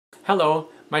Hello,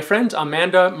 my friend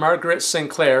Amanda Margaret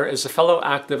Sinclair is a fellow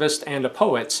activist and a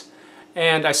poet.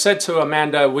 And I said to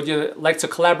Amanda, would you like to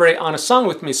collaborate on a song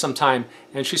with me sometime?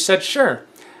 And she said, sure.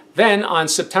 Then on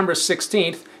September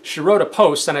 16th, she wrote a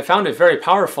post and I found it very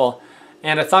powerful.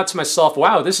 And I thought to myself,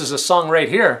 wow, this is a song right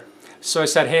here. So I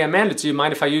said, hey Amanda, do you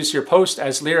mind if I use your post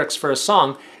as lyrics for a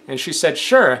song? And she said,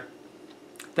 sure.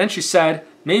 Then she said,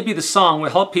 maybe the song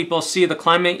will help people see the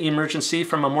climate emergency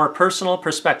from a more personal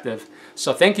perspective.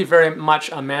 So thank you very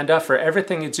much, Amanda, for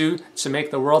everything you do to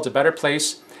make the world a better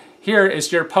place. Here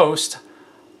is your post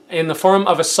in the form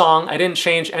of a song. I didn't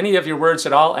change any of your words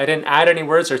at all. I didn't add any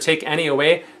words or take any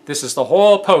away. This is the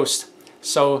whole post.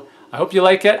 So I hope you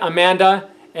like it, Amanda.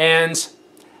 And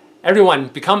everyone,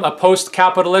 become a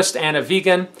post-capitalist and a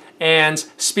vegan and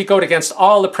speak out against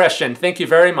all oppression. Thank you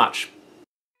very much.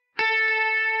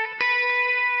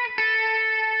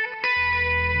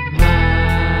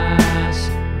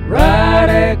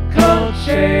 Radical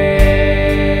change.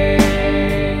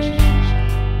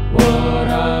 What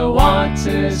I want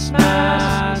is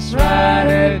mass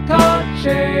radical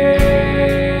change.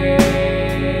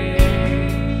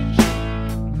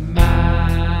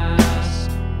 Mass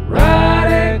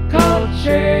radical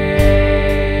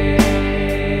change.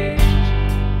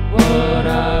 What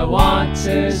I want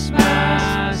is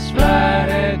mass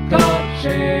radical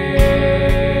change.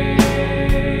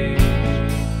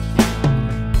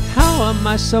 How am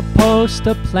I supposed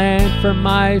to plan for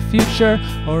my future,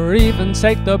 or even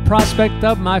take the prospect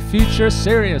of my future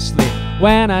seriously,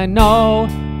 when I know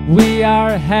we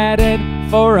are headed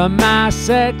for a mass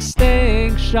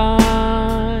extinction?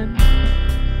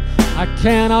 I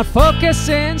cannot focus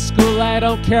in school, I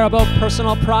don't care about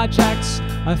personal projects.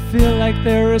 I feel like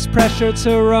there is pressure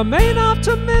to remain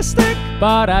optimistic,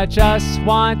 but I just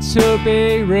want to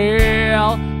be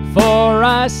real for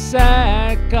a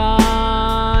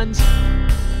second.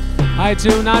 I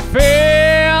do not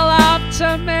feel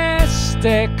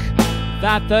optimistic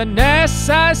that the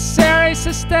necessary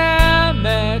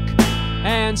systemic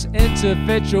and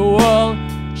individual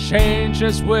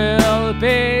changes will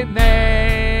be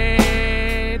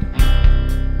made.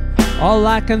 All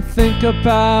I can think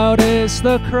about is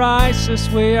the crisis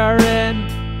we are in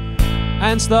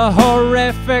and the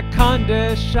horrific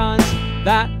conditions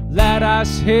that led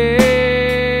us here.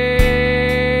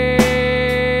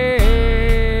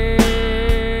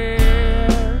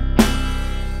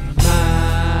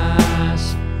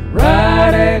 Mass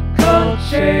radical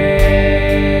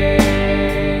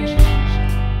change.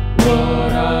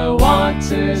 What I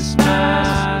want is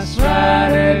mass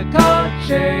radical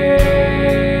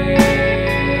change.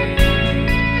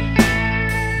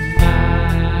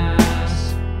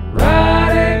 Mass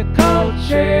radical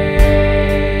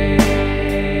change.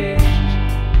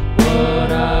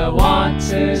 What I want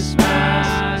is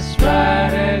mass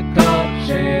radical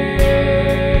change.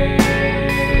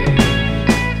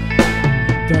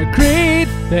 The greed,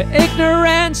 the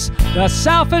ignorance, the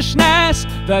selfishness,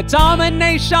 the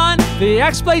domination, the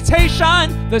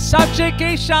exploitation, the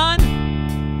subjugation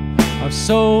of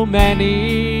so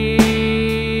many.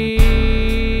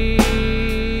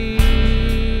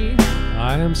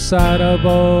 I am sad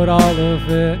about all of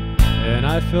it, and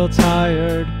I feel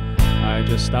tired. I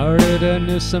just started a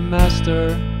new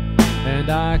semester, and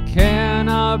I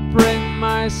cannot bring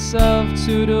myself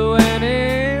to do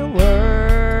any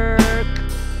work.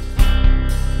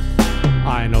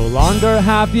 I no longer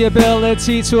have the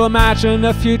ability to imagine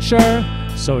a future,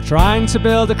 so trying to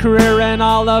build a career in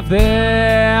all of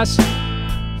this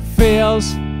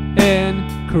feels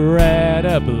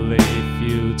incredibly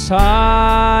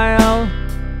futile.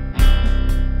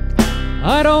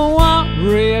 I don't want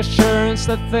reassurance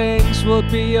that things will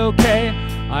be okay.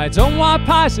 I don't want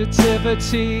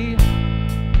positivity.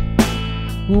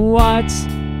 What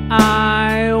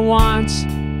I want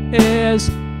is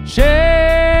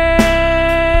change.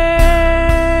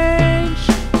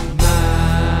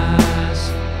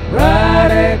 Mass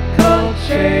radical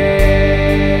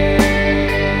change.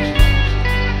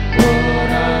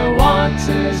 What I want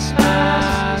is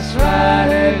mass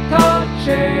radical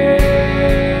change.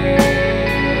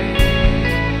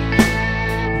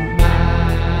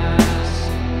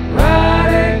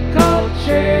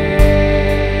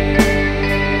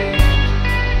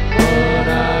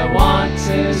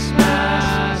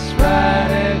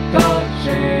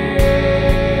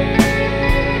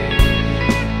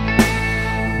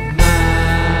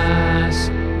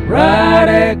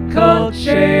 Radical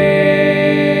change.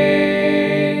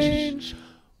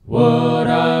 What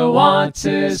I want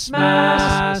is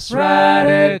mass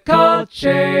radical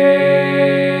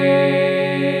change.